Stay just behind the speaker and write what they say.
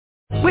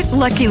With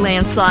Lucky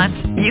Land Slots,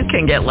 you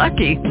can get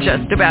lucky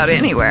just about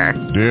anywhere.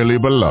 Dearly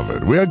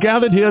beloved, we are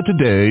gathered here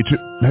today to...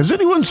 Has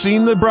anyone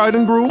seen the bride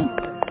and groom?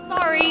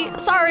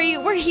 Sorry,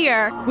 we're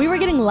here. We were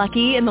getting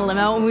lucky in the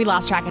limo and we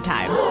lost track of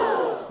time.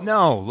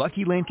 No,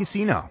 Lucky Land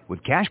Casino,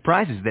 with cash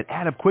prizes that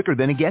add up quicker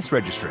than a guest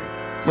registry.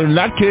 In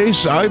that case,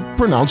 I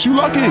pronounce you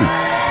lucky.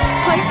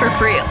 Play for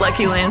free at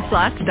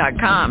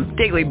LuckyLandSlots.com.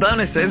 Daily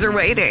bonuses are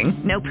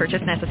waiting. No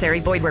purchase necessary.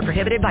 Void where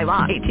prohibited by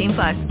law.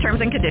 18+.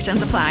 Terms and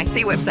conditions apply.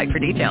 See website for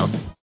details.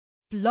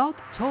 Blog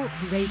Talk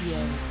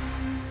Radio.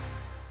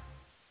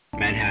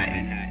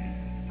 Manhattan.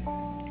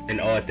 And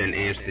Northern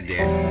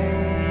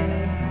Amsterdam.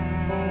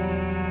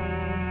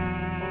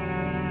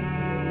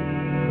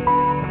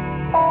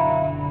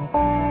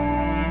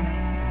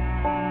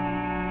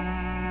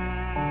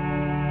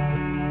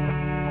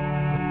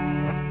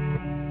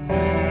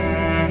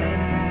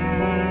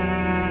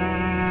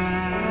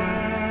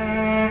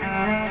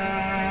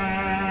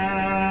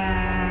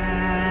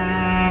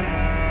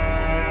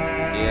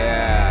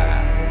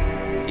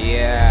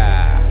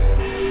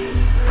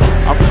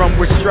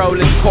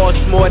 Strolling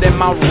costs more than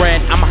my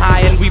rent. I'm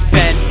high and we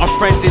bend. Our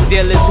friends and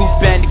dealers who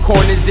bend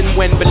corners and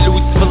win, but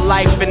lose for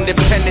life in the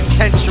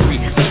penitentiary.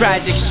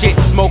 Tragic shit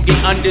smoking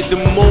under the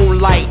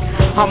moonlight.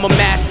 I'm a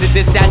master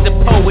this as a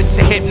poet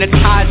to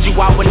hypnotize you.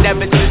 I would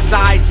never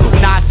decide to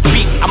not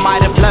speak. I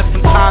might have left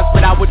sometimes,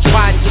 but I would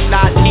try to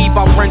not leave.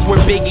 Our friends were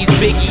biggies.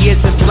 Biggie is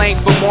a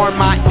slang for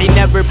Mormont. They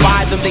never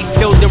buy them. They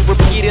kill them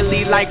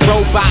repeatedly like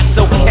robots.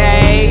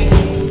 Okay.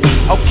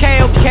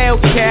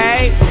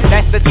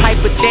 That's the type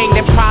of thing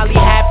that probably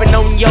happened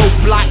on your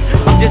block.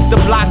 I'm just a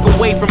block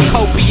away from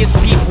copious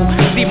people.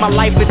 See, my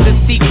life is a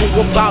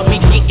sequel about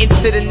me getting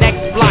to the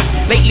next block.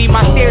 Lately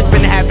my stairs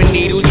been having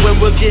needles. When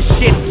will this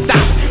shit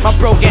stop? My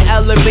broken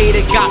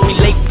elevator got me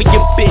late for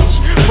your bitch.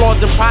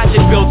 Flaws and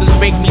project builders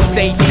make me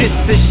say this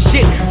is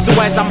shit. So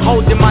as I'm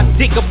holding my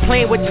dick up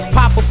playing with this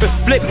pop up and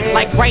flip,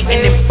 like writing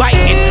and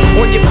biting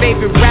on your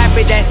favorite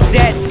rapper that's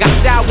dead. Got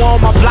sour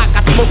on my block, I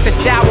smoked a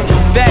shower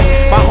from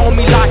bed. My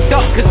homie locked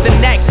up cause the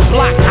next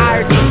block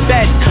hired some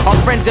beds. Our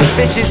friends are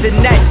fishes and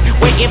nets,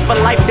 waiting for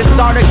life to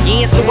start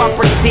again. So I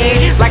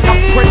pretend like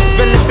I'm Prince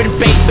Philip and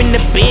Babe in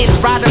the Benz,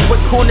 riding with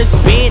corners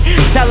bent,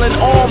 telling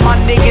all my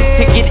niggas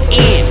to get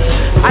in.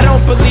 I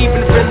don't believe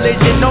in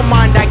religion, no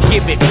mind I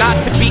give it. Not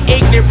to be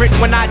ignorant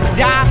when I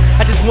die,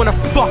 I just wanna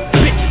fuck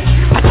bitches.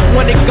 I just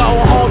wanna go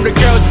home to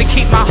girls to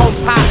keep my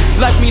hopes high.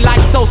 Love me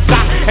like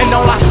Sosa, and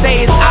all I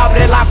say is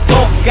Abre la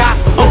boca.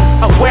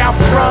 Where I'm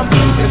from,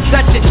 it's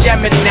such a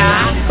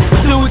Gemini.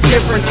 Two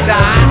different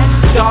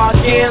sides, dark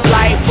and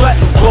light, but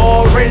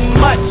boring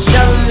much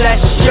unless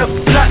your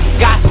blood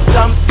got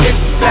something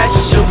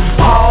special.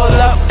 All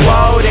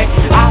uploaded,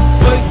 I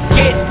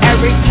forget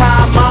every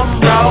time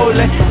I'm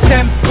rolling.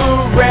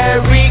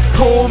 Temporary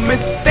cool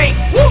mistake.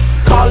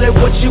 Call it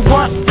what you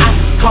want,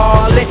 I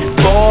call it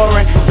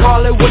boring.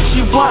 Call it what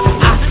you want,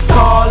 I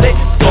call it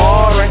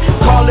boring.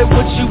 Call it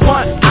what you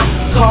want, I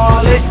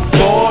call it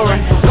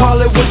boring.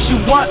 Call it what you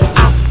want,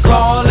 I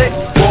call it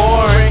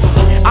boring.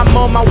 I'm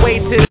on my way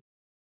to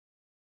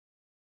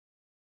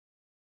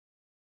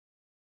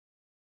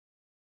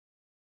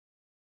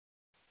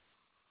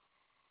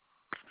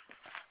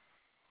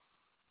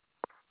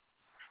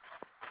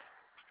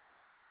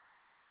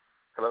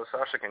Hello,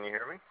 Sasha, can you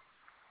hear me?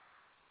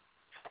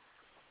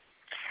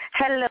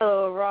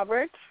 Hello,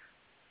 Robert.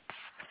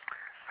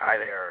 Hi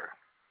there.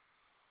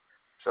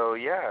 So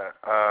yeah,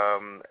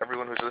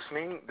 everyone who's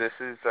listening, this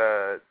is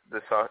the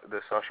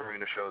Sasha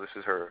Marina Show. This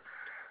is her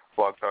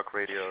Blog Talk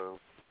Radio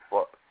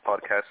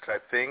podcast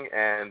type thing,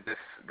 and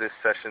this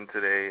session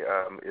today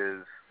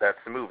is That's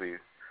the Movie,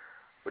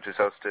 which is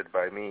hosted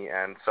by me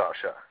and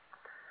Sasha.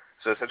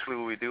 So essentially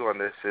what we do on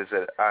this is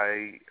that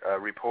I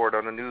report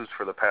on the news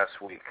for the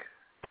past week,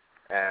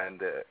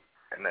 and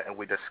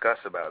we discuss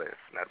about it,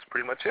 and that's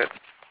pretty much it.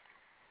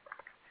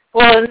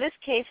 Well, in this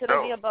case,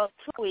 it'll be about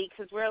 2 weeks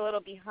because we're a little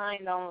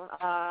behind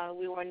on,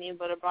 we weren't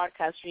able to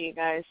broadcast for you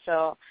guys.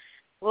 So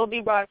we'll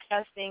be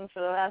broadcasting for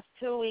the last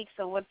 2 weeks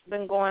of what's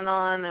been going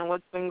on and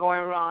what's been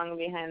going wrong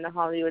behind the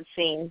Hollywood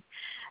scene.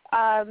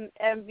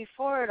 And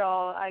before it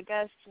all, I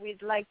guess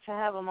we'd like to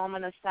have a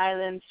moment of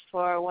silence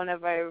for one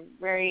of our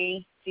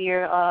very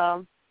dear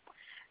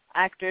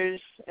actors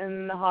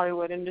in the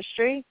Hollywood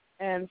industry.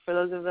 And for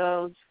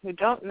those who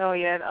don't know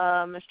yet,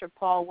 Mr.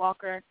 Paul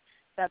Walker,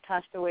 that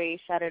passed away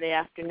Saturday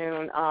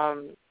afternoon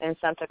in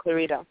Santa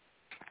Clarita.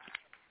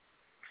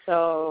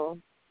 So,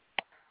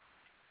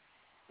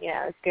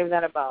 yeah, let's give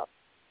that about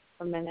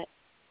a minute.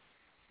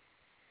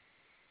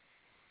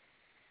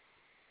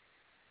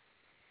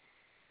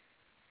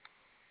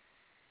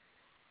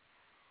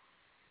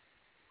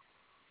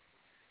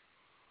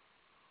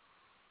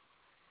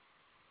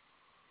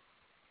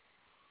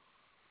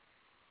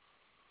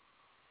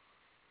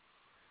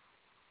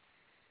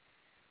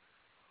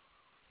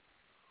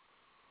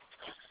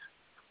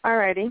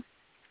 Alrighty.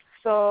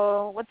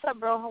 So, what's up,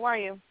 bro? How are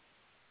you?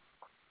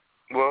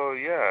 Well,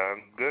 yeah,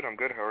 I'm good.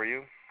 How are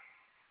you?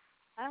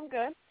 I'm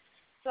good.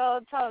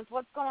 So, tell us,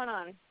 what's going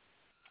on?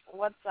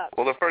 What's up?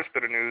 Well, the first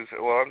bit of news,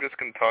 I'm just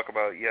going to talk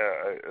about,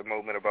 a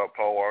moment about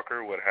Paul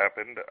Walker, what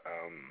happened.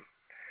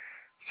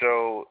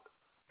 So,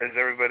 as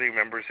everybody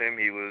remembers him,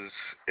 he was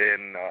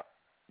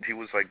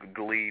like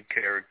the lead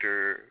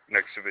character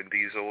next to Vin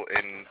Diesel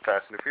in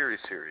Fast and the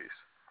Furious series.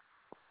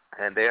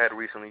 And they had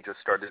recently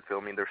just started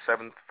filming their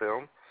 7th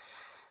film.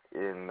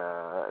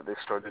 They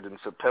started in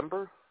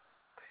September.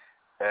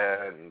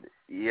 And,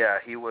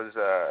 he was,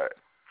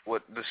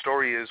 what the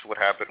story is, what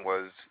happened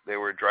was they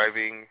were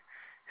driving,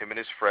 him and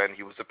his friend.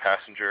 He was a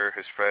passenger.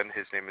 His friend,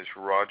 his name is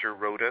Roger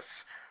Rodas,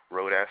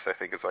 I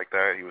think it's like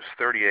that. He was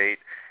 38,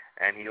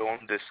 and he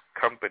owned this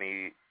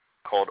company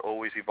called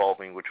Always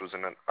Evolving, which was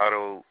an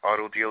auto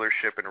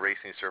dealership and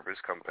racing service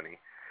company.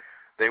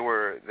 They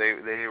were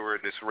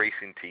this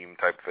racing team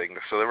type thing,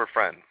 so they were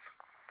friends.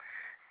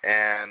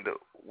 And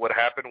what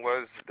happened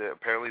was that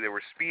apparently they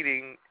were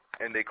speeding,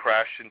 and they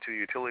crashed into a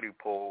utility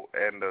pole,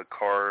 and the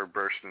car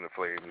burst into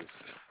flames,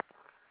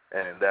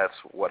 and that's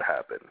what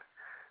happened.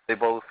 They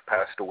both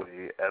passed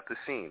away at the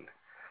scene.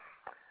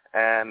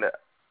 And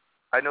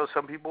I know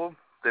some people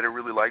didn't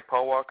really like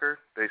Paul Walker.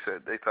 They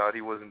said they thought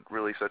he wasn't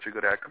really such a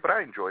good actor, but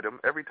I enjoyed him.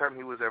 Every time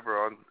he was ever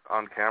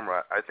on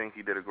camera, I think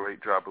he did a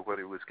great job of what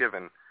he was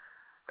given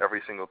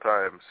every single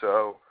time.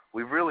 So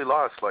we really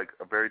lost, like,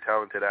 a very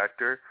talented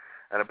actor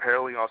and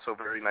apparently also a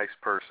very nice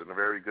person, a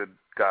very good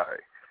guy.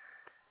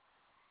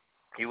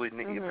 He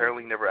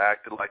apparently never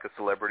acted like a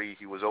celebrity.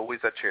 He was always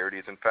at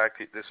charities. In fact,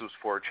 this was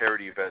for a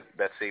charity event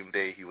that same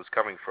day he was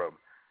coming from.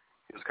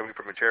 He was coming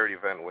from a charity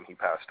event when he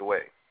passed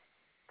away.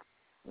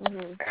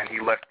 And he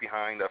left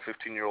behind a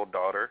 15-year-old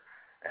daughter,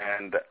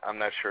 and I'm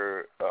not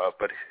sure,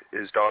 but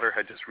his daughter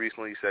had just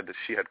recently said that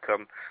she had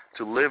come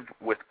to live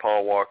with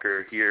Paul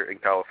Walker here in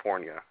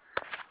California,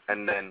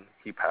 and then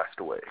he passed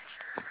away.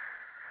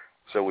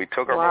 So we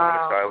took our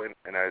moment of silence,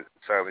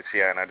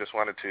 and I just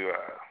wanted to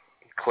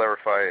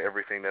clarify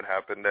everything that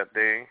happened that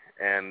day,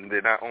 and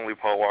that not only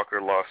Paul Walker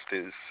lost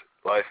his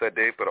life that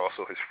day, but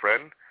also his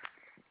friend,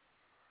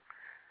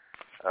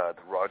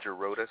 Roger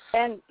Rodas.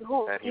 And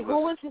who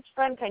was his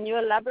friend? Can you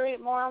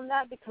elaborate more on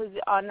that? Because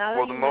now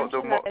that you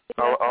mentioned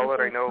that, all that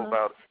I know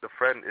about the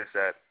friend is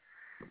that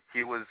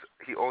he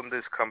owned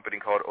this company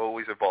called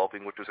Always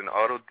Evolving, which was an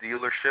auto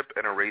dealership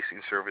and a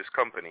racing service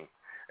company.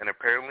 And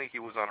apparently he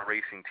was on a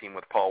racing team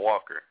with Paul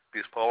Walker,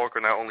 because Paul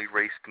Walker not only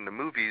raced in the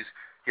movies,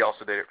 he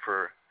also did it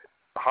for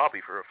a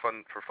hobby, for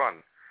fun.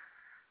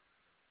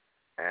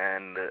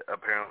 And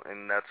apparently,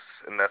 and that's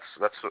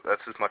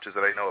as much as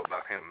that I know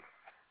about him.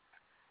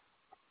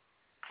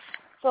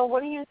 So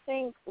what do you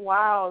think?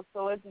 Wow.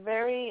 So it's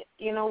very,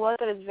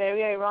 it's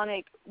very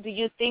ironic. Do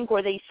you think,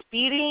 were they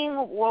speeding?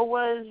 What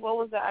was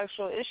the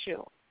actual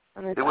issue?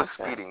 It was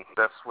speeding.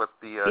 That's what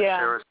the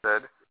sheriff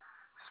said.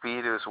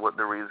 Speed is what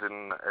the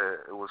reason.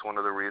 It was one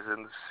of the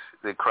reasons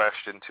they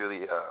crashed into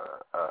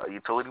the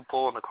utility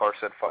pole and the car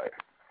set fire.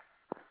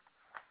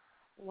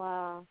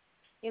 Wow.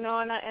 And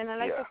I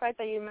like the fact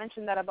that you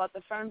mentioned that about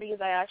the friend, because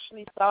I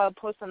actually saw a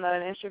post on that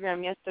on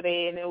Instagram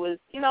yesterday, and it was,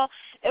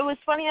 it was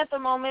funny at the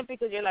moment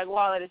because you're like,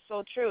 wow, that is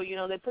so true.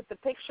 They put the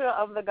picture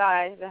of the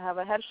guy, they have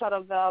a headshot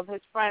of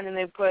his friend, and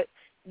they put,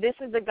 this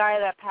is the guy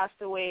that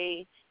passed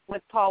away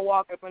with Paul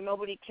Walker, but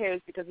nobody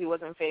cares because he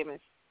wasn't famous.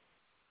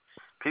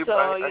 People,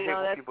 I hate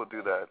when people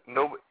do that.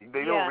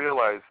 They don't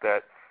realize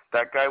that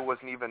guy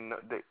wasn't even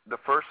the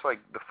first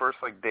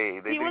day.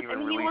 They didn't even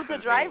release his name. He was the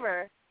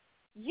driver.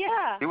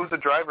 Yeah. He was the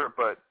driver,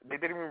 but they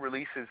didn't even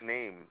release his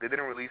name.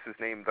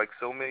 Like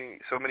so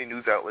many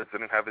news outlets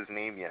didn't have his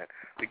name yet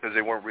because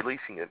they weren't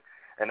releasing it.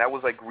 And that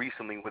was like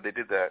recently when they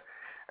did that.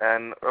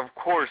 And of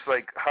course,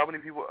 like how many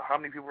people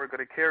are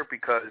going to care,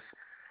 because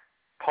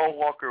Paul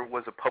Walker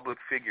was a public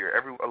figure.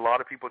 A lot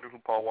of people knew who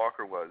Paul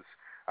Walker was.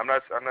 I'm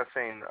not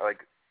saying like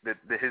that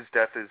his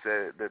death is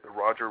that the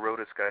Roger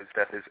Rodas guy's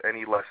death is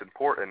any less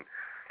important.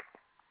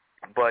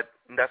 But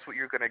that's what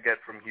you're going to get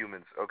from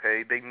humans,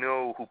 okay? They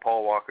know who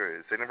Paul Walker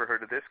is. They never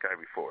heard of this guy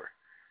before.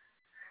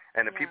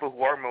 And the people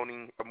who are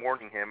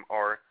mourning him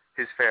are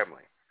his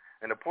family.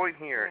 And the point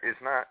here is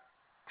not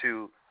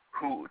to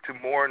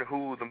mourn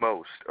who the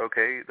most,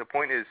 okay? The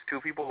point is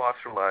 2 people lost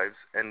their lives,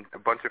 and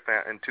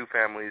and 2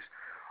 families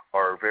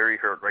are very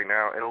hurt right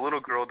now, and a little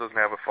girl doesn't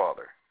have a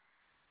father.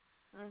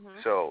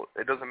 So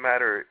it doesn't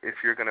matter if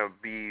you're going to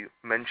be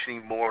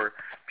mentioning more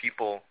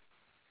people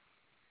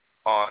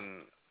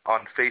on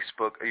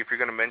Facebook, if you're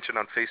going to mention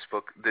on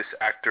Facebook this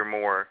actor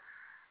more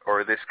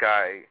or this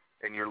guy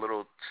in your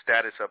little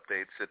status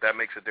updates, that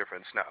makes a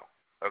difference now,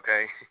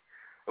 okay?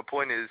 The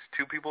point is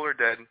 2 people are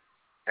dead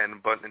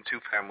and 2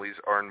 families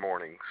are in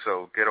mourning,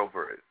 so get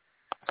over it.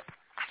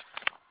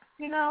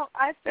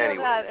 I feel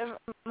that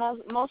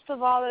most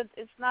of all,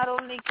 it's not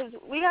only because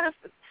we got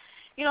to,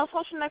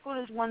 social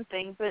network is one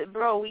thing, but,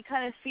 bro, we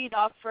kind of feed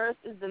off first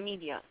is the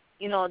media.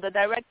 The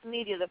direct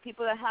media, the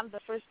people that have the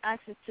first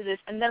access to this.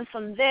 And then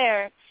from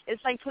there,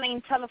 it's like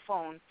playing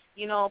telephone.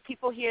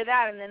 People hear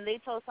that, and then they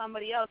tell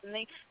somebody else.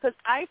 Because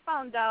I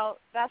found out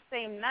that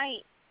same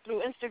night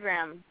through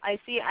Instagram. I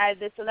see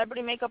the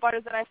celebrity makeup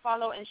artist that I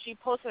follow, and she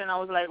posted, and I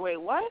was like,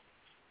 wait, what?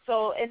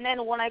 So, and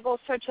then when I go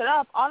search it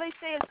up, all they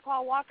say is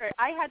Paul Walker.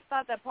 I had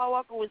thought that Paul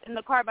Walker was in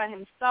the car by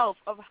himself,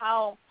 of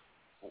how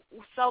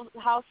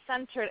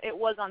centered it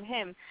was on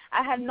him.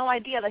 I had no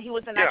idea that he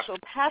was an actual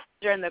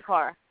passenger in the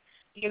car,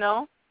 you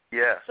know?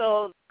 Yeah.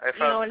 So, I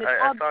found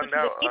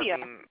out. Media.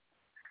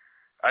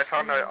 I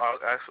found out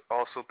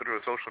also through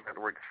a social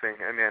network thing,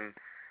 and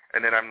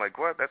then I'm like,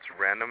 what? That's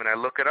random. And I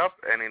look it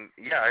up, and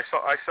I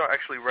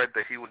actually read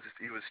that he was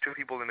two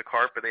people in the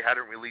car, but they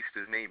hadn't released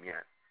his name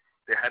yet.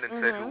 They hadn't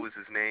said who was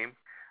his name.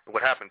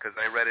 What happened? Because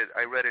I read it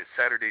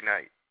Saturday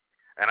night,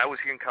 and I was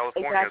here in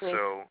California,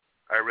 so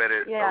I read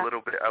it a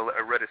little bit.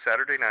 I read it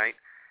Saturday night,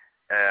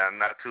 and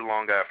not too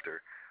long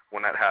after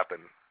when that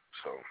happened.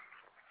 So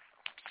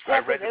I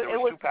read that there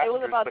was two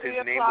passengers, but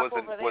his name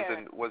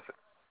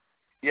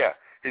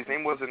his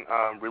name wasn't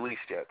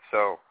released yet.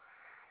 So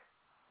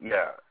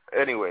yeah.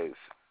 Anyways,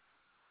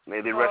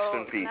 may they rest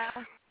in peace.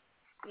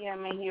 Yeah,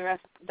 may he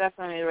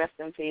definitely rest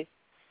in peace.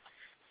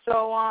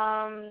 So,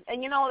 and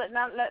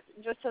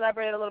just to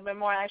elaborate a little bit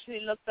more, I actually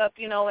looked up,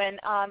 and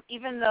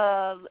even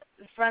the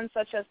friends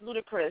such as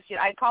Ludacris,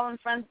 I call them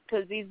friends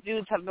because these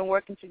dudes have been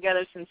working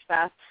together since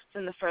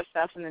the first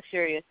Fast and the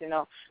Furious,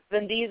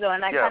 Vin Diesel,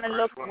 and I kind of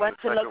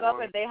went to look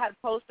up if they had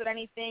posted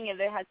anything, if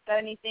they had said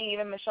anything,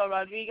 even Michelle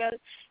Rodriguez,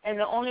 and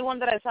the only one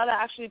that I saw that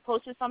actually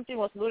posted something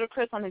was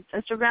Ludacris on his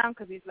Instagram,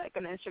 because he's like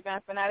an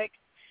Instagram fanatic.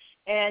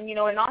 And,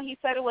 and all he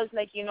said was,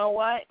 like, you know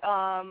what,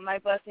 my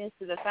blessings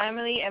to the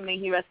family, and may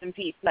he rest in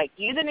peace. Like,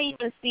 you didn't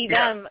even see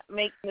them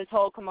make this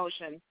whole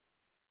commotion,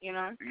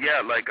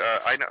 Yeah, like,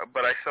 I know,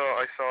 but I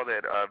saw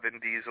that Vin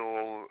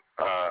Diesel,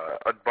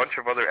 a bunch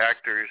of other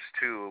actors,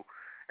 too,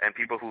 and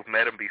people who've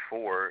met him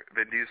before,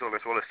 Vin Diesel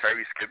as well as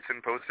Tyrese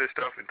Gibson posted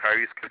stuff, and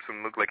Tyrese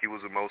Gibson looked like he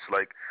was the most,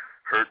 like,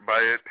 hurt by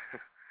it,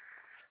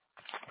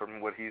 from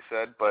what he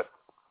said, but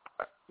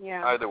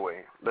either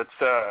way, let's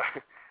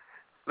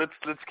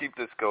keep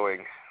this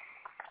going.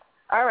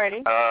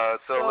 Alrighty.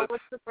 So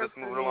let's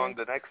move along.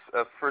 The next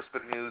first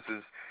bit of news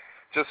is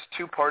just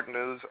two-part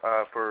news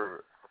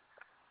for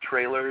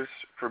trailers,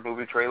 for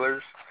movie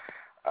trailers.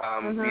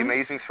 The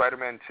Amazing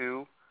Spider-Man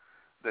 2,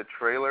 the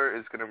trailer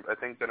is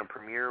gonna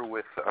premiere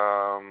with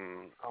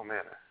the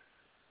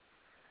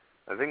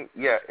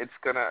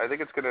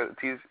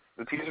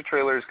teaser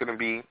trailer is gonna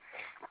be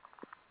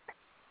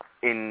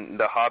in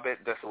The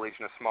Hobbit: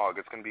 Desolation of Smaug.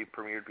 It's gonna be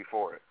premiered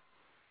before it.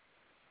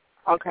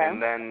 Okay.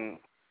 And then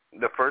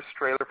the first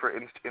trailer for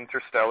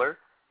Interstellar.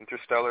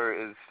 Interstellar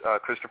is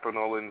Christopher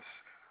Nolan's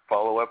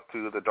follow-up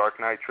to the Dark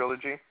Knight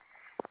trilogy.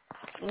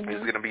 It's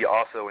going to be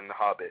also in The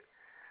Hobbit.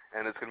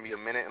 And it's going to be a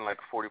minute and like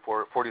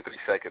 43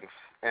 seconds.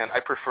 And I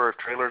prefer if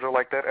trailers are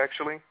like that,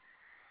 actually.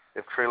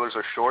 If trailers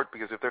are short,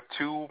 because if they're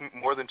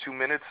more than 2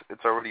 minutes,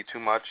 it's already too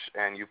much,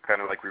 and you've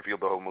kind of like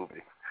revealed the whole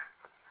movie.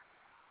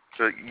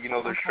 So,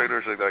 there's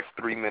trailers like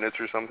 3 minutes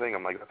or something.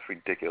 I'm like, that's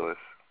ridiculous.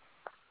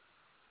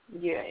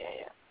 Yeah.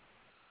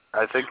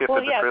 I think if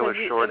the trailer's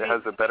short, it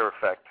has a better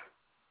effect.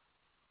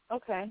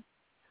 Okay.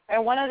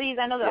 And one of these,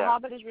 I know The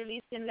Hobbit is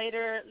released in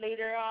later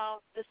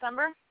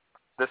December?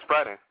 This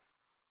Friday.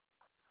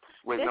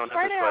 Wait, not this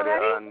Friday.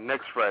 Already?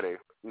 Next Friday.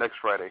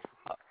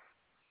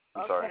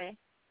 I'm sorry.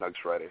 Next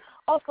Friday.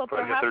 Oh, so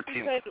Friday perhaps the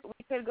 13th.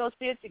 we could go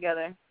see it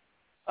together.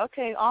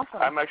 Okay,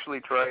 awesome. I'm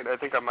actually trying. I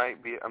think I'm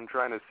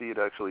trying to see it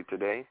actually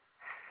today.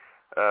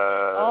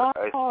 I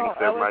think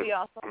that would be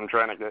awesome. I'm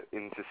trying to get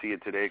in to see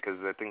it today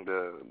because I think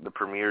the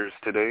premiere's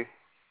today.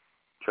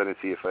 Trying to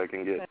see if I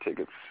can get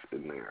tickets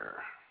in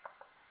there.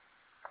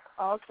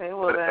 Okay,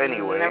 well then,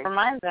 anyway, never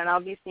mind then. I'll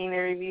be seeing the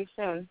review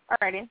soon.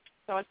 Alrighty,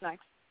 so what's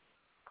next?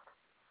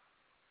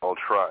 I'll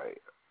try.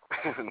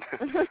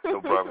 No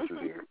promises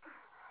here.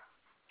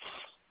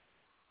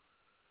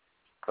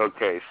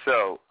 Okay,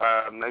 so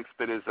next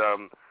bit is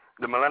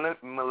the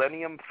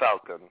Millennium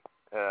Falcon.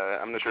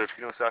 I'm not sure if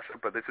you know, Sasha,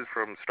 but this is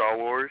from Star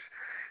Wars.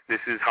 This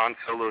is Han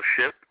Solo's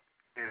ship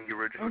in the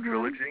original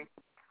trilogy.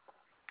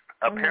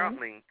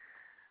 Apparently,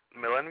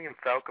 Millennium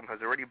Falcon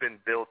has already been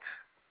built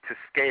to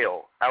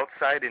scale,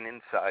 outside and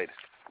inside,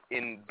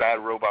 in Bad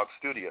Robot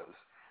Studios.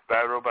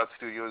 Bad Robot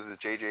Studios is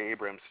J.J.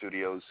 Abrams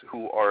Studios,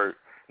 who are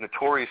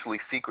notoriously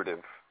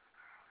secretive.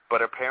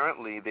 But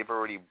apparently, they've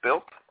already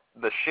built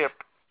the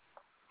ship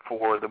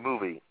for the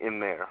movie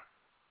in there.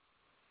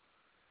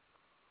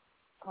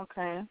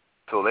 Okay.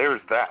 So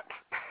there's that.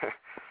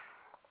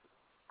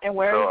 And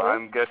where is it? So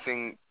I'm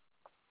guessing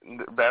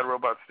Bad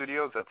Robot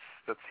Studios,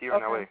 that's here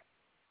in LA.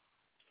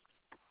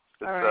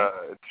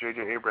 It's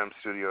J.J. Abrams'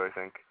 studio, I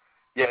think.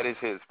 Yeah, it is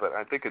his, but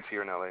I think it's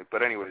here in LA.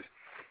 But anyways,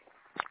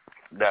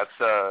 that's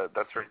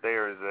right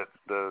there, is that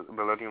the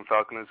Millennium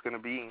Falcon is going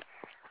to be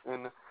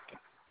in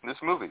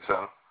this movie.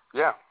 So,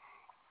 yeah.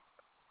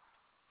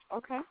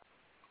 Okay.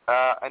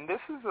 And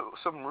this is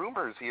some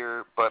rumors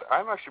here, but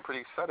I'm actually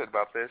pretty excited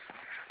about this.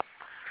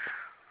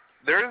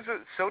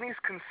 Sony's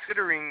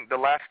considering The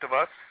Last of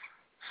Us,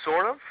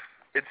 sort of.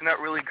 It's not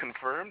really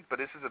confirmed, but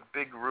this is a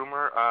big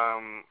rumor.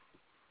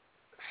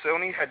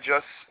 Sony had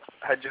just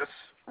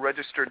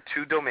registered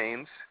 2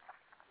 domains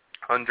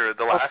under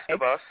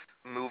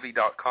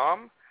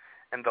thelastofusmovie.com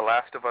and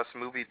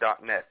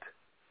thelastofusmovie.net.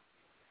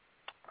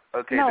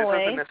 Okay, no this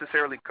way. doesn't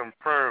necessarily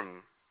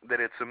confirm that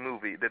it's a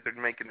movie, that they're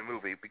making a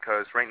movie,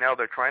 because right now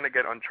they're trying to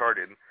get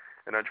Uncharted,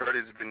 and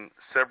Uncharted has been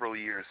several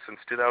years, since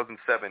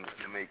 2007 in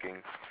the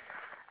making,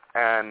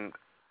 and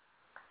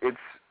it's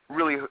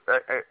really,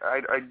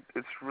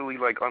 it's really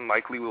like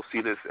unlikely we'll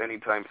see this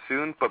anytime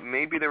soon, but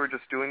maybe they were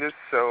just doing this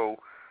to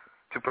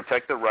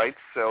protect the rights,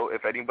 so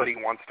if anybody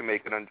wants to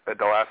make a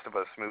The Last of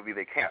Us movie,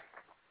 they can't.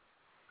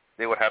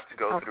 They would have to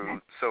go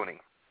through Sony.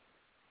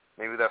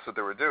 Maybe that's what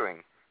they were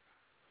doing.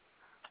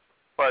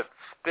 But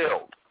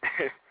still,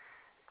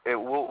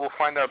 we'll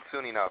find out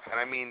soon enough. And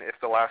I mean, if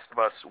The Last of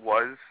Us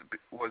was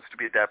to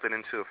be adapted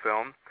into a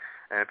film,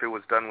 and if it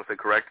was done with the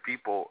correct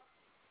people,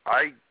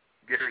 I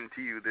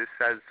guarantee you this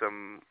has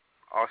some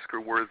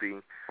Oscar-worthy.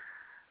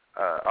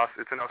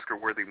 It's an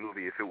Oscar-worthy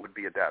movie if it would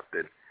be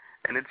adapted.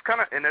 And that's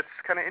kind of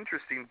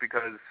interesting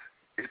because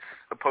it's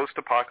a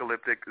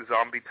post-apocalyptic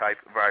zombie-type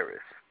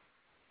virus.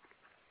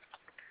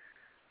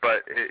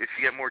 But if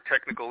you get more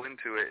technical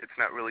into it, it's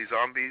not really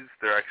zombies.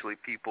 They're actually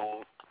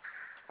people.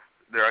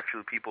 They're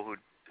actually people who.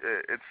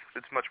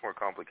 It's much more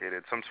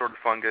complicated. Some sort of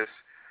fungus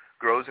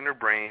grows in their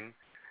brain,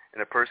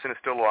 and a person is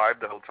still alive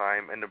the whole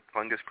time, and the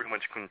fungus pretty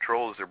much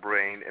controls their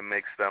brain and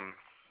makes them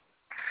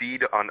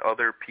feed on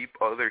other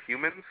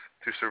humans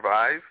to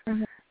survive,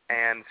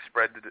 and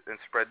spread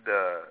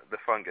the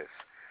fungus.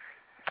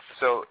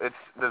 So it's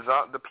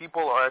the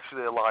people are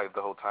actually alive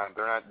the whole time.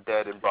 They're not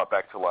dead and brought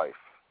back to life.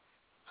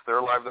 So they're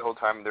alive the whole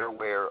time, and they're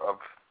aware of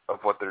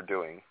what they're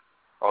doing,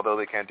 although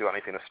they can't do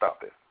anything to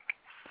stop it.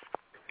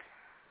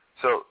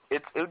 So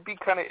it would be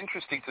kind of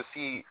interesting to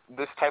see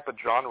this type of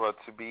genre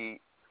to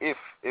be, if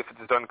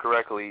it's done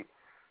correctly,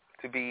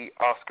 to be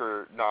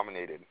Oscar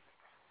nominated.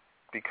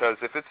 Because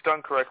if it's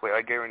done correctly,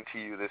 I guarantee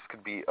you this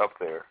could be up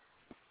there.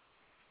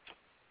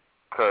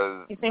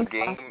 Because the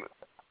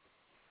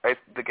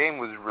game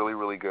was really,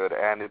 really good,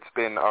 and it's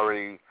been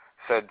already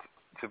said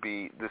to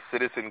be the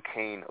Citizen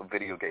Kane of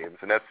video games,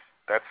 and that's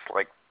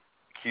like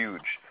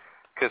huge.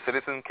 Because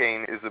Citizen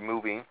Kane is a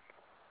movie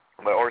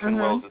by Orson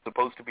Welles. It's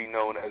supposed to be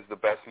known as the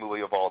best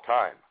movie of all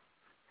time.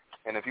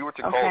 And if you were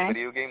to call a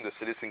video game the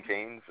Citizen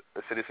Kane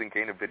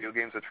of video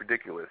games, that's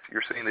ridiculous.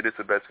 You're saying that it's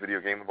the best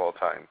video game of all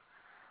time.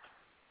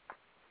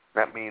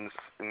 That means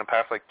in the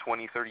past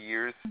 20, 30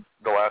 years,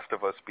 The Last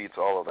of Us beats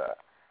all of that.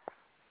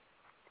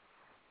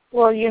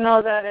 Well, you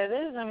know that it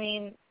is. I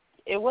mean,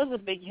 it was a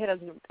big hit as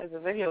a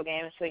video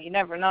game, so you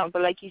never know.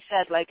 But like you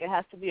said, it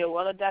has to be a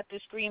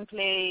well-adapted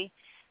screenplay,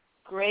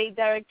 great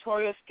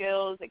directorial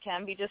skills. It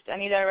can't be just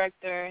any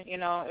director. You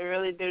know, it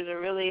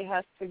really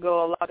has to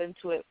go a lot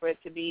into it for it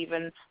to be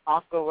even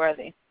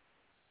Oscar-worthy.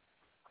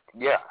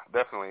 Yeah,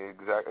 definitely,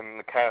 exactly, and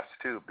the cast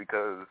too,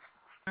 because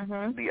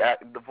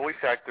the voice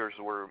actors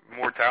were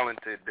more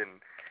talented than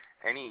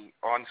any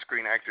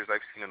on-screen actors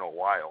I've seen in a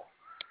while.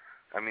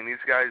 I mean,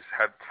 these guys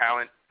have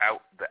talent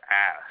out the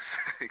ass.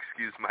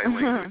 Excuse my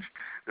language.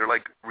 They're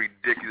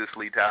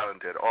ridiculously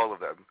talented, all of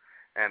them.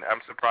 And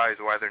I'm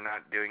surprised why they're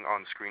not doing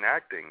on-screen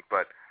acting,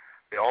 but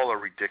they all are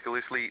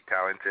ridiculously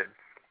talented.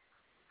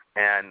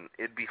 And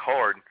it'd be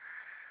hard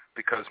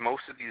because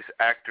most of these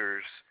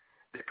actors,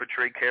 they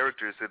portray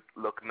characters that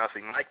look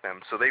nothing like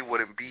them, so they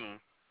wouldn't be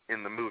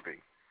in the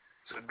movie.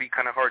 So it'd be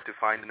kind of hard to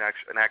find an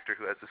actor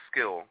who has the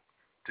skill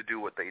to do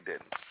what they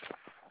did.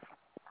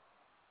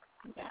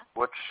 Yeah.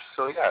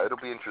 It'll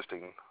be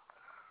interesting.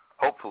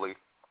 Hopefully,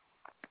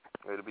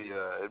 it'll be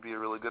a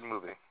really good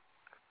movie.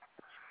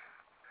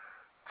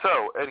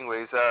 So,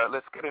 anyways,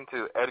 let's get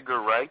into Edgar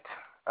Wright.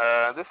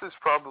 This is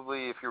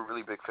probably, if you're a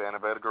really big fan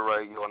of Edgar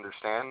Wright, you'll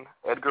understand.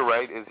 Edgar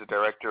Wright is the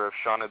director of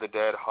Shaun of the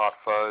Dead, Hot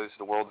Fuzz,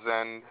 The World's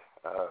End,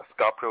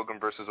 Scott Pilgrim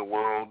vs. the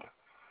World,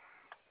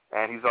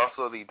 and he's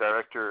also the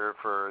director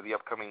for the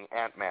upcoming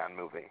Ant-Man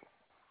movie.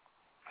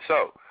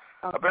 So,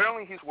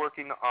 apparently he's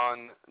working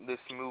on this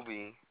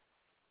movie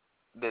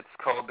that's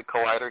called The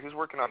Collider. He's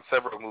working on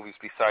several movies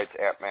besides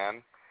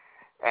Ant-Man,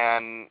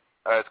 and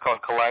it's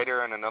called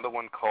Collider, and another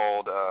one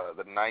called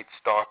The Night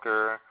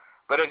Stalker.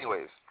 But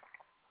anyways,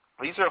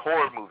 these are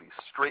horror movies,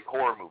 straight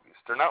horror movies.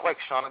 They're not like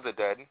Shaun of the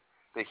Dead,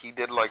 that he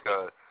did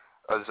a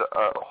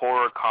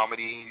horror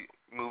comedy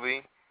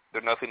movie.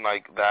 They're nothing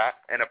like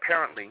that. And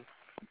apparently,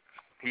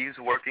 he's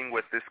working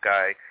with this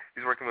guy.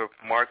 He's working with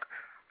Mark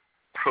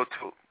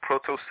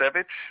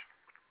Protosevich.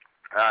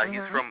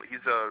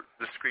 He's the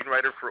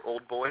screenwriter for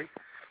Old Boy,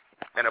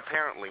 and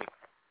apparently,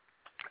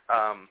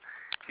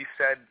 he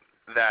said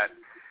that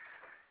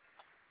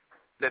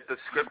the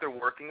script they're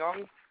working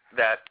on,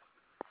 that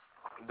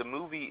the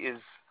movie is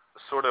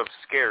sort of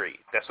scary.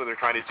 That's what they're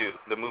trying to do.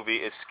 The movie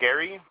is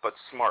scary but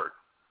smart.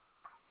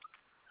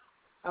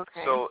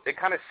 Okay. So it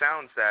kind of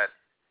sounds that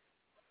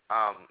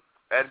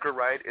Edgar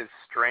Wright is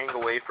straying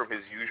away from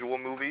his usual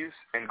movies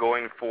and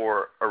going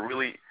for a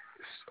really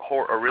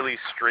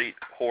straight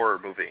horror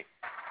movie.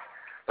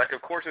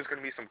 Of course, there's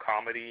going to be some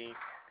comedy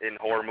in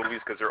horror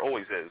movies because there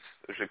always is.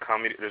 There's a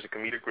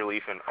comedic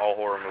relief in all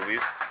horror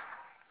movies.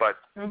 But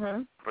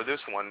for this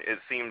one, it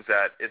seems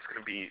that it's going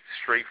to be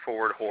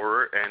straightforward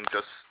horror and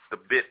just a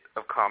bit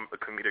of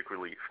comedic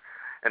relief.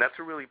 And that's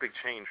a really big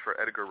change for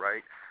Edgar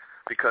Wright.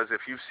 Because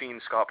if you've seen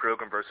Scott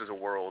Pilgrim versus the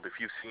World, if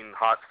you've seen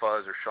Hot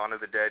Fuzz or Shaun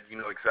of the Dead, you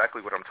know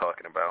exactly what I'm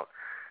talking about.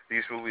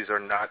 These movies they're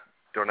not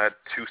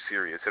too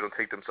serious. They don't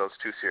take themselves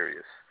too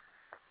serious.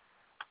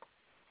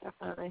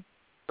 Definitely.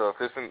 So if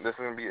this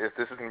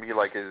is gonna be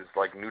like his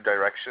new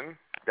direction,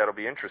 that'll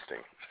be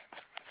interesting.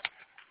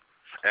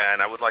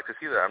 And I would like to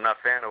see that. I'm not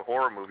a fan of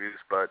horror movies,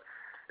 but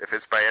if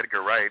it's by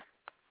Edgar Wright,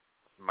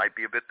 it might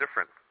be a bit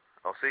different.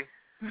 I'll see.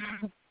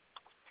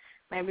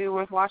 Maybe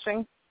worth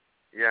watching.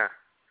 Yeah.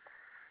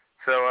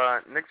 So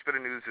next bit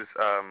of news is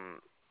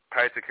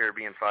Pirates of the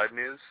Caribbean 5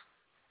 news.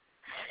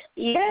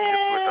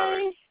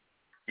 Yay!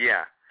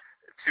 Yeah.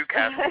 2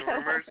 casting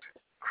rumors.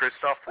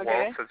 Christoph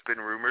Waltz has been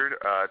rumored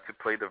to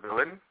play the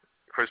villain.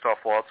 Christoph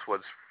Waltz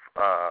was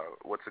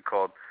what's it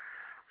called?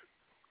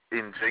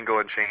 In Django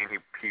Unchained,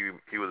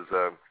 he was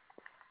the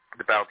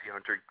bounty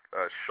hunter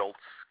Schultz.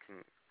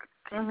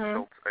 King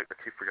Schultz. I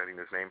keep forgetting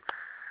his name.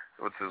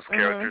 What's his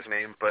character's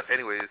name? But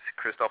anyways,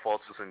 Christoph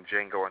Waltz was in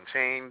Django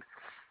Unchained,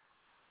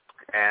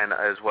 and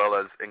as well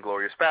as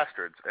Inglourious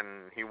Basterds,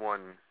 and he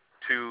won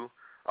 2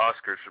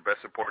 Oscars for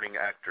Best Supporting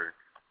Actor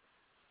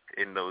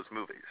in those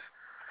movies.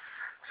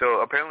 So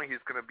apparently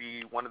he's going to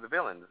be one of the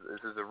villains.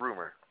 This is a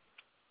rumor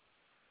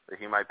that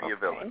he might be a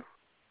villain.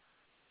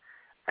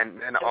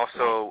 And then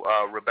also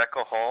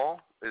Rebecca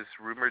Hall is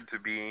rumored to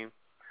be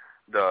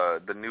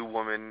the new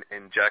woman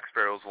in Jack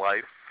Sparrow's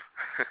life.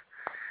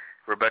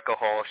 Rebecca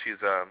Hall, she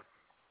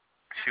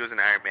was in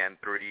Iron Man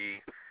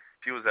 3.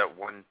 She was that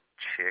one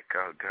chick.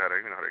 Oh God, I don't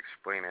even know how to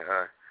explain it.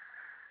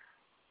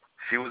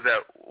 She was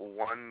that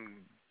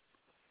one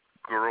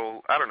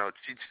girl. I don't know.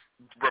 She's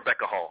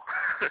Rebecca Hall.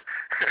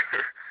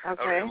 I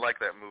don't even like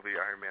that movie,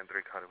 Iron Man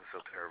 3. God, it was so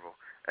terrible.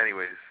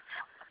 Anyways.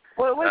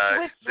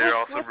 They're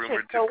also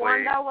rumored to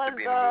play to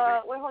be in the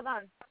movie. Wait, hold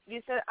on.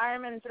 You said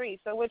Iron Man 3,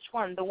 so which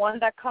one? The one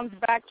that comes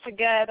back to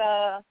get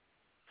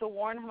to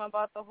warn him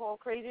about the whole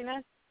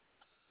craziness?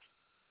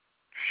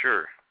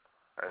 Sure.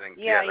 I think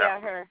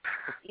her.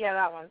 Yeah,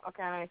 that one.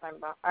 Okay, I know what you're talking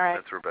about. All right.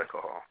 That's Rebecca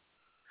Hall.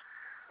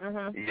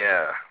 Mhm.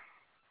 Yeah.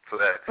 So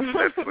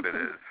that's what it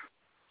is.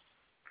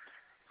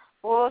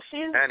 Well,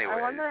 Anyways.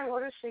 I wonder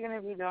what is she going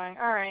to be doing.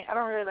 All right. I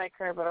don't really like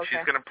her, but okay.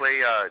 She's going to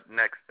play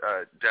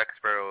Jack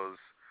Sparrow's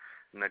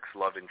next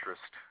love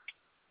interest.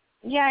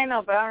 Yeah, I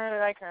know, but I don't really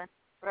like her.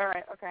 But all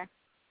right, okay.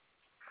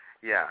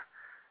 Yeah.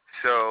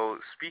 So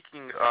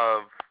speaking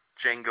of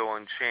Django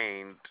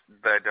Unchained,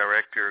 the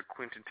director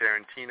Quentin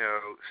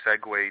Tarantino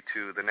segue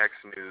to the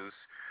next news.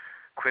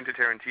 Quentin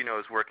Tarantino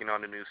is working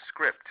on a new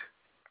script.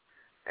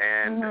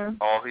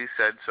 And all he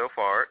said so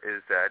far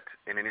is that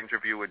in an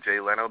interview with Jay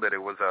Leno that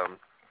it was a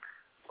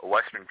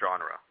Western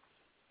genre.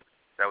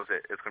 That was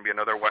it. It's going to be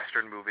another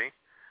Western movie.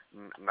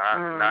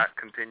 Not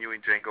continuing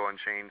Django's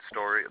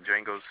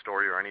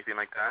story or anything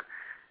like that.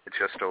 It's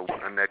just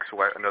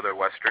another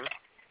Western.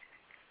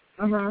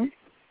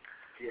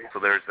 So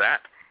there's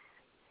that.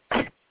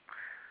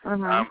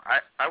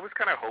 I was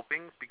kind of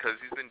hoping, because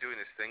he's been doing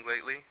this thing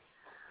lately,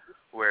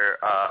 where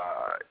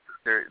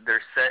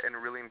they're set in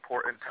really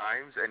important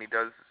times, and he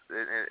does,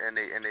 and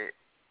they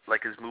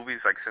like his movies,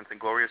 like since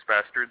Inglourious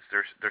Basterds,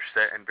 they're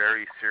set in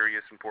very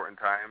serious, important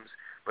times,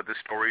 but the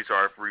stories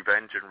are of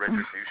revenge and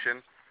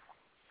retribution.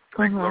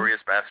 Like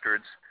Inglourious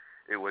Basterds,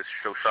 it was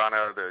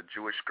Shoshana, the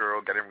Jewish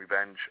girl, getting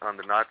revenge on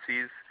the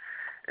Nazis,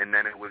 and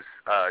then it was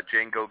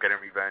Django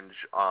getting revenge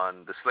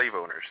on the slave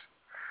owners.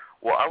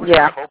 Well, I was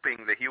kind of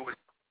hoping that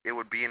it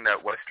would be in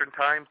that Western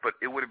time, but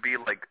it would be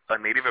like a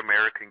Native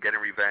American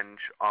getting revenge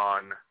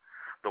on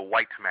the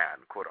white man,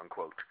 quote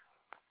unquote.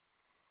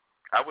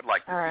 I would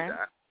like to see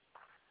that.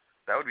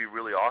 That would be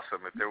really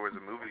awesome if there was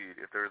a movie,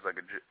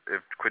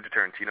 if Quentin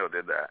Tarantino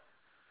did that,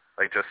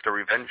 like just a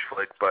revenge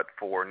flick, but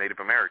for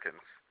Native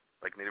Americans.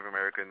 Like Native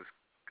Americans,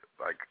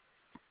 like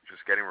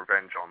just getting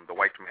revenge on the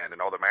white man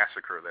and all the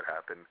massacre that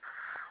happened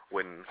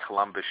when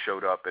Columbus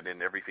showed up, and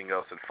then everything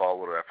else that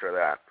followed after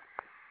that.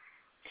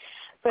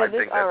 I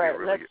think that'd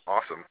be really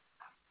awesome.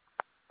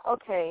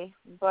 Okay,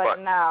 but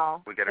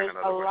now we're getting there's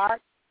another a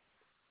lot.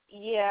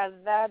 Yeah,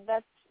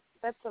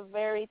 that's a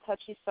very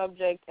touchy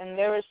subject, and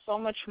there is so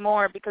much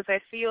more, because I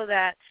feel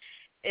that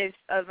if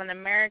an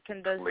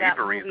American does that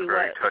movie, slavery is a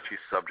very touchy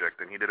subject,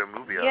 and he did a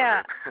movie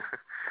out of it.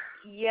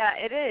 Yeah,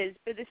 it is.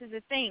 But this is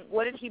the thing.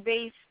 What did he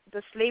base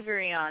the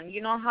slavery on?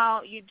 You know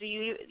how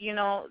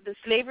the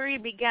slavery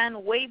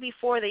began way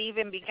before they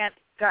even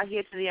got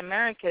here to the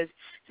Americas.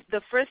 The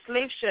first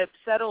slave ship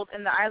settled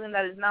in the island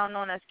that is now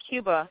known as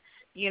Cuba.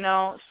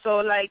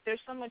 So like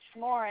there's so much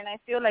more, and I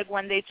feel like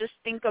when they just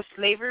think of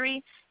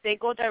slavery, they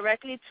go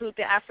directly to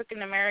the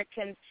African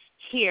Americans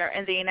here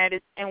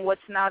in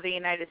what's now the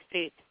United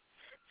States.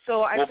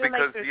 So I feel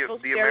like they're so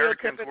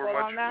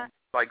stereotypical on that.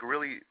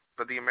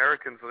 But the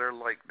Americans,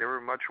 they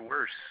were much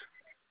worse.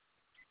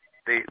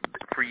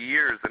 For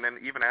years, and then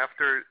even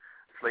after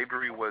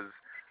slavery was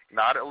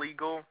not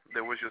illegal,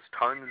 there was just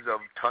tons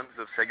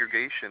of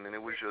segregation, and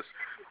it was just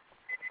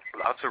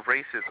lots of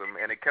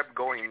racism, and it kept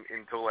going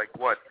until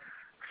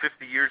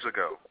 50 years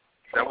ago.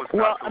 That was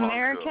not too long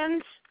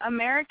ago.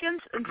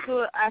 Americans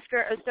until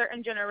after a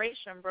certain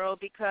generation, bro,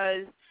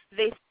 because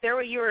they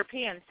were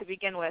Europeans to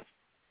begin with,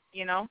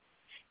 you know.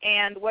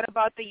 And what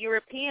about the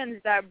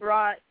Europeans that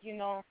brought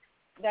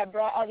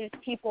all these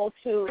people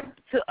to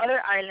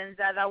other islands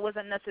that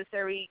wasn't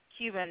necessarily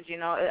Cubans, you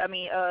know. I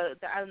mean,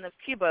 the island of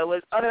Cuba. It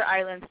was other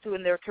islands too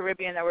in the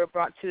Caribbean that were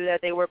brought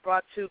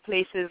to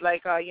places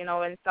like you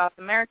know, in South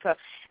America.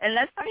 And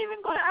let's not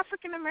even go to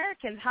African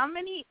Americans. How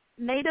many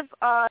Native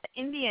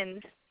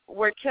Indians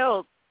were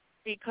killed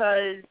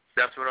because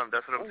that's what I'm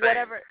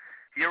whatever,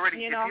 saying. He already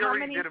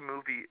did a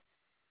movie.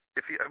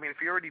 If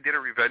he already did a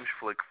revenge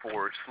flick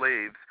for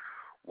slaves,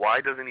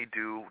 why doesn't he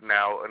do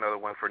now another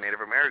one for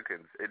Native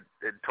Americans? It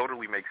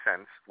totally makes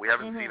sense. We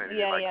haven't seen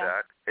anything like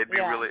that. It'd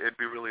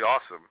be really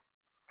awesome,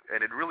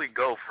 and it'd really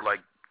go for like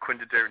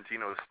Quentin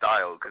Tarantino's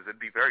style, because it'd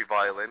be very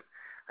violent,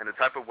 and the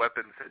type of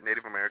weapons that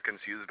Native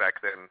Americans used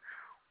back then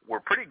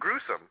were pretty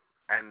gruesome,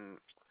 and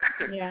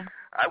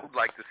I would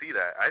like to see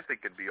that. I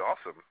think it'd be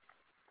awesome.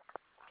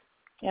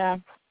 Yeah,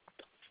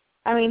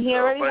 I mean, he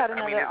already had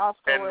another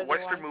Oscar-worthy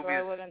Western one, movies, so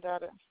I wouldn't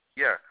doubt it.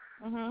 Yeah.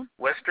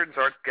 Westerns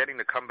aren't getting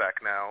the comeback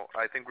now.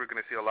 I think we're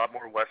going to see a lot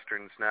more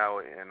Westerns now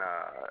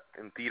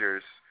in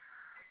theaters.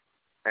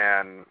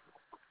 And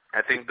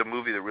I think the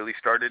movie that really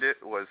started it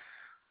was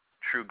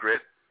True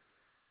Grit,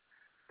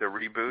 the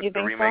reboot,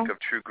 the remake of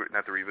True Grit,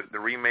 not the reboot, the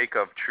remake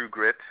of True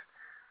Grit,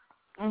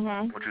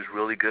 which was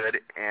really good.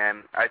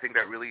 And I think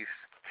that really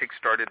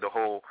kick-started the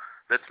whole,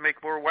 let's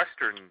make more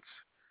Westerns,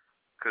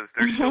 because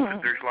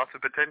there's lots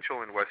of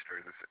potential in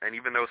Westerns. And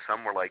even though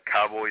some were like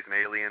Cowboys and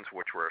Aliens,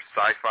 which were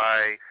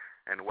sci-fi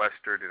and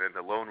Western, and then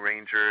the Lone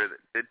Ranger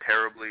that did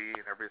terribly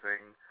and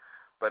everything,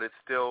 but it's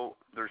still,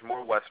 there's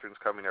more Westerns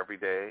coming every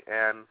day.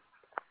 And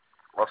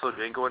also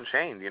Django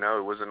Unchained, you know,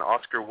 it was an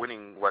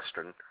Oscar-winning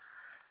Western.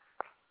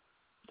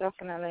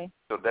 Definitely.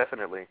 So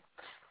definitely,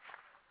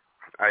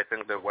 I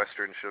think that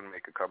Westerns should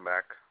make a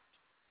comeback.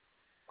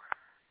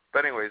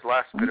 But anyways,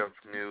 last bit of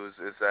news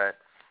is that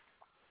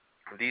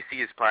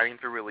DC is planning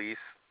to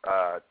release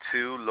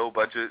 2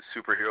 low-budget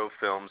superhero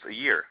films a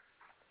year,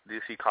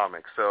 DC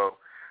Comics. So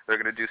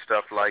they're going to do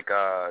stuff like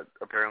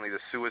apparently the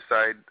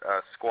Suicide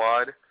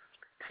Squad,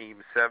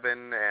 Team 7,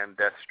 and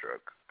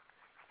Deathstroke.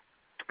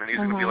 And these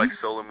are going to be like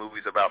solo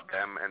movies about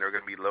them, and they're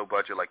going to be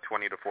low-budget, like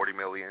 $20 to $40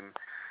 million,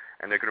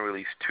 and they're going to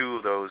release 2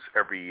 of those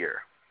every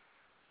year.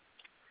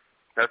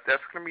 That's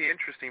going to be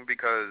interesting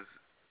because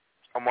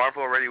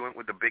Marvel already went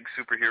with the big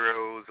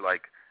superheroes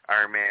like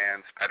Iron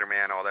Man,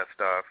 Spider-Man, all that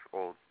stuff.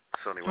 Well,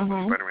 Sony went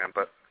with Spider-Man,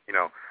 but, you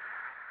know,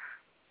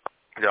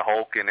 the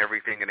Hulk and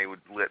everything, and they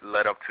would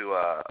led up to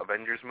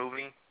Avengers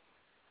movie.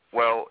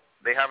 Well,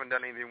 they haven't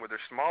done anything with their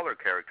smaller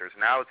characters.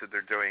 Now it's that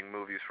they're doing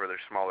movies for their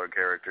smaller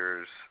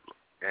characters,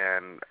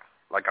 and,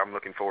 like, I'm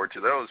looking forward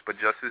to those. But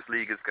DC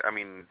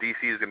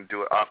is going to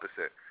do it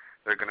opposite.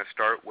 They're going to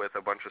start with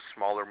a bunch of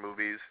smaller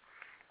movies,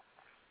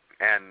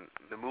 and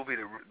the movie,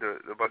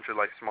 a bunch of,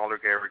 like, smaller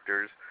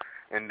characters,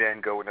 and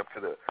then going up to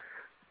the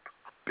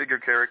bigger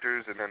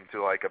characters, and then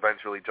to, like,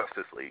 eventually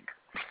Justice League.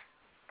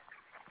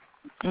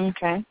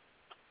 Okay.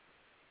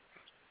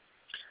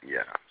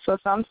 Yeah. So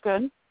it sounds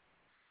good.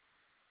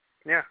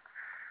 Yeah.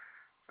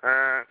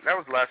 That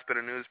was the last bit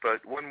of news,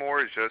 but one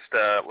more is just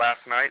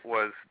last night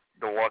was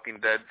The Walking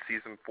Dead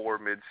Season 4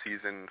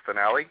 mid-season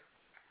finale,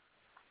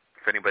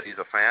 if anybody's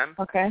a fan.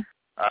 Okay.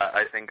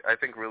 I think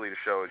really the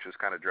show is just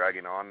kind of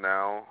dragging on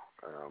now.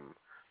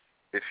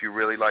 If you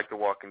really like The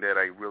Walking Dead,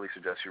 I really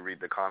suggest you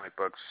read the comic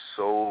books.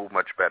 So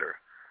much better.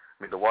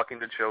 I mean, The Walking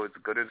Dead show is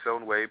good in its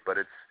own way, but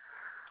it's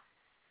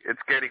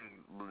getting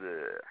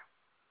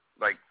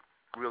like,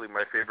 really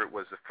my favorite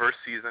was the first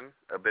season,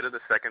 a bit of the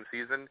second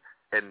season,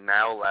 and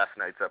now last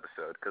night's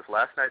episode, because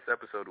last night's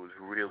episode was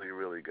really,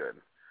 really good.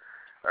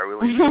 I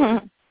really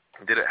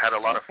had a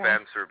lot of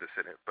fan service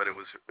in it, but it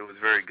was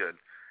very good.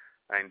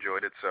 I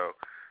enjoyed it. So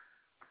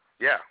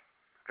yeah,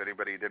 if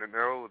anybody didn't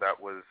know, that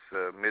was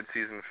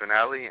mid-season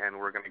finale, and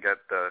we're going to get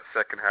the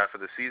second half of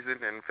the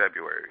season in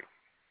February.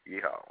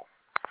 Yeehaw.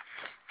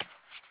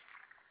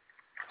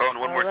 Oh, and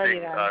one more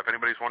thing. If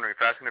anybody's wondering,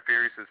 Fast and the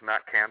Furious is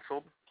not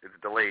canceled. It's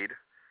delayed,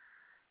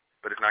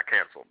 but it's not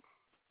canceled.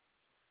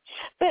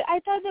 But I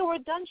thought they were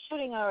done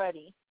shooting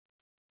already.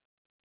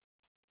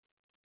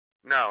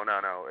 No.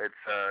 It's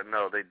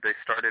they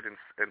started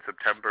in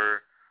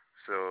September,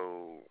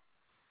 so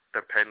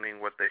depending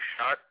what they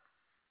shot,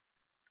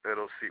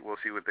 we'll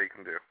see what they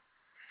can do.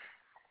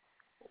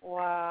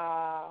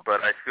 Wow. But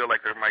I feel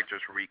like they might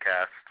just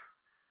recast.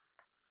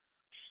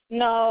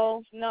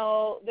 No,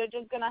 they're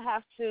just gonna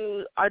have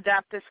to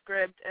adapt the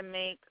script and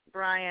make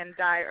Brian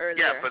die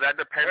earlier. Yeah, but that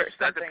depends.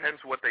 That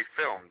depends what they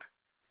filmed.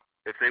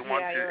 If they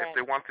want if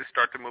they want to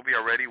start the movie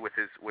already with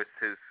his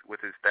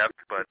death,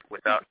 but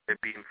without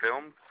it being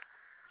filmed,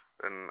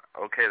 then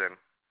okay, then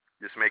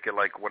just make it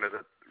like one of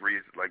the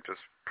reasons, like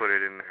just put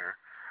it in there.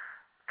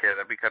 Okay,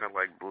 that'd be kind of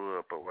like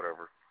blew up, but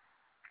whatever.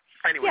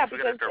 Anyway, yeah,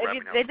 because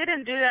they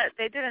didn't do that.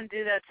 They didn't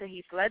do that to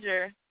Heath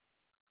Ledger.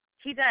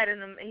 He died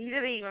he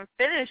didn't even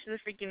finish the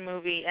freaking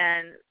movie,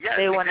 and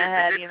they went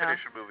ahead.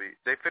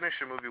 They finished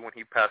the movie when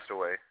he passed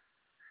away.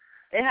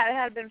 It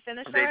had been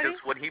finished already?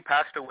 When he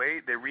passed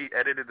away, they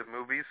re-edited the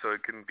movie so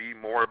it can be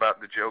more about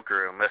the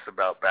Joker and less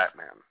about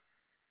Batman.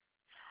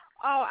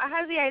 Oh, I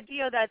had the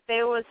idea that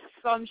there was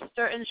some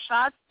certain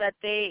shots that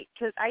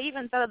because I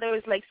even thought there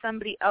was like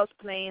somebody else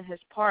playing his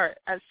part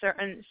at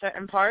certain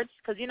parts,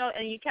 because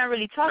and you can't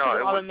really tell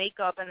with all the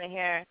makeup and the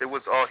hair. It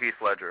was all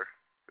Heath Ledger.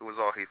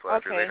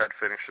 Okay. They had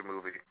finished the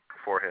movie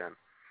beforehand.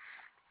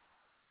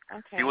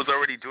 Okay. He was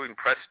already doing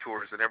press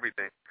tours and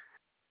everything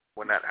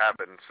when that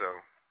happened, so.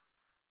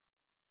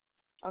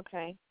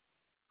 Okay.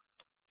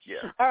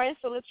 Yeah. All right,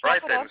 so let's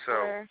wrap it up.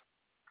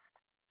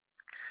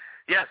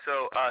 Yeah,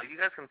 so you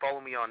guys can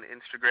follow me on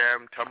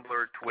Instagram,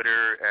 Tumblr,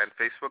 Twitter, and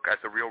Facebook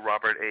at The Real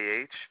Robert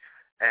AH.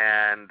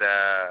 And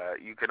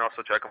you can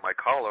also check out my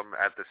column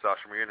at The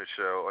Sasha Marina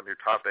Show on your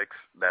topics,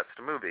 That's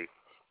the Movie.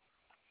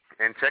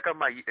 And check out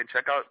my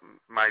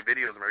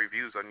videos, my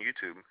reviews on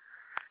YouTube.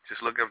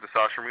 Just look up The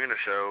Sasha Marina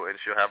Show, and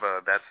she'll have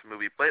a That's the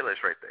Movie playlist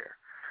right there.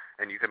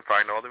 And you can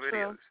find all the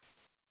videos.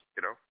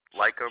 Cool.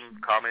 Like them,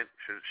 comment,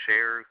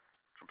 share,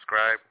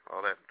 subscribe,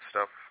 all that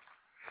stuff.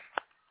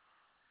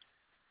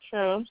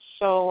 True.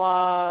 So,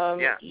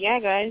 yeah,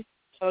 guys,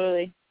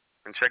 totally.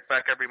 And check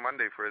back every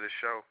Monday for this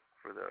show,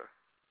 for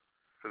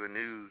the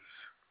news.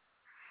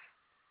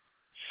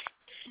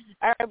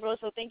 All right, bro,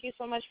 so thank you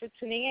so much for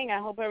tuning in. I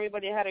hope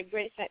everybody had a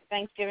great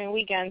Thanksgiving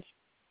weekend.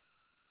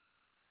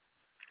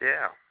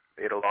 Yeah,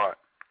 ate a lot.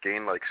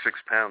 Gained like 6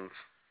 pounds.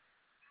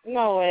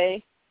 No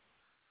way.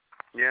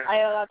 Yeah. I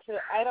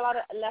had a lot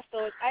of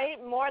leftovers. I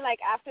ate more like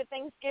after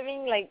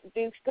Thanksgiving, like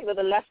because of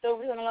the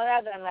leftovers and all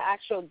that, than the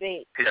actual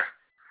date. Yeah.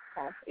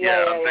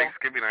 On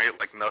Thanksgiving I ate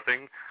like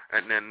nothing,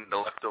 and then the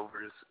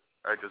leftovers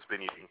I've just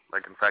been eating.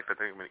 Like, in fact, I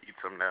think I'm going to eat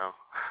some now.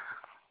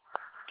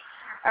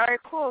 All right,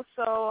 cool.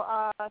 So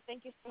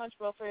thank you so much,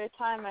 bro, for your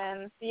time,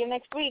 and see you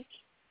next week.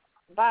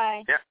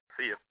 Bye. Yeah,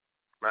 see you.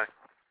 Bye.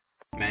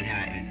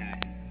 Manhattan.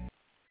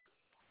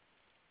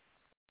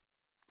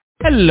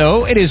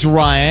 Hello, it is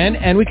Ryan,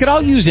 and we could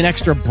all use an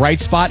extra bright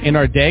spot in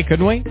our day,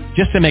 couldn't we?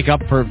 Just to make up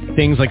for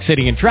things like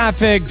sitting in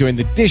traffic, doing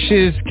the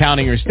dishes,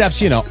 counting your steps,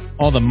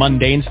 all the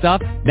mundane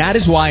stuff. That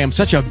is why I'm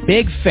such a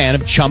big fan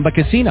of Chumba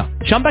Casino.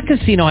 Chumba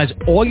Casino has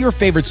all your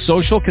favorite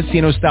social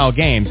casino-style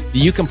games that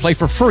you can play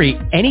for free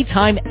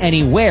anytime,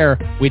 anywhere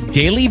with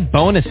daily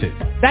bonuses.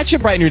 That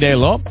should brighten your day a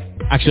little.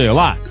 Actually, a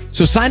lot.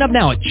 So sign up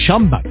now at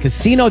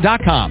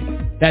ChumbaCasino.com.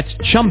 That's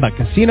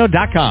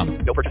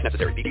ChumbaCasino.com. No purchase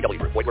necessary. VGW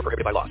Group. Void where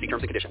prohibited by law. See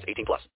terms and conditions. 18+.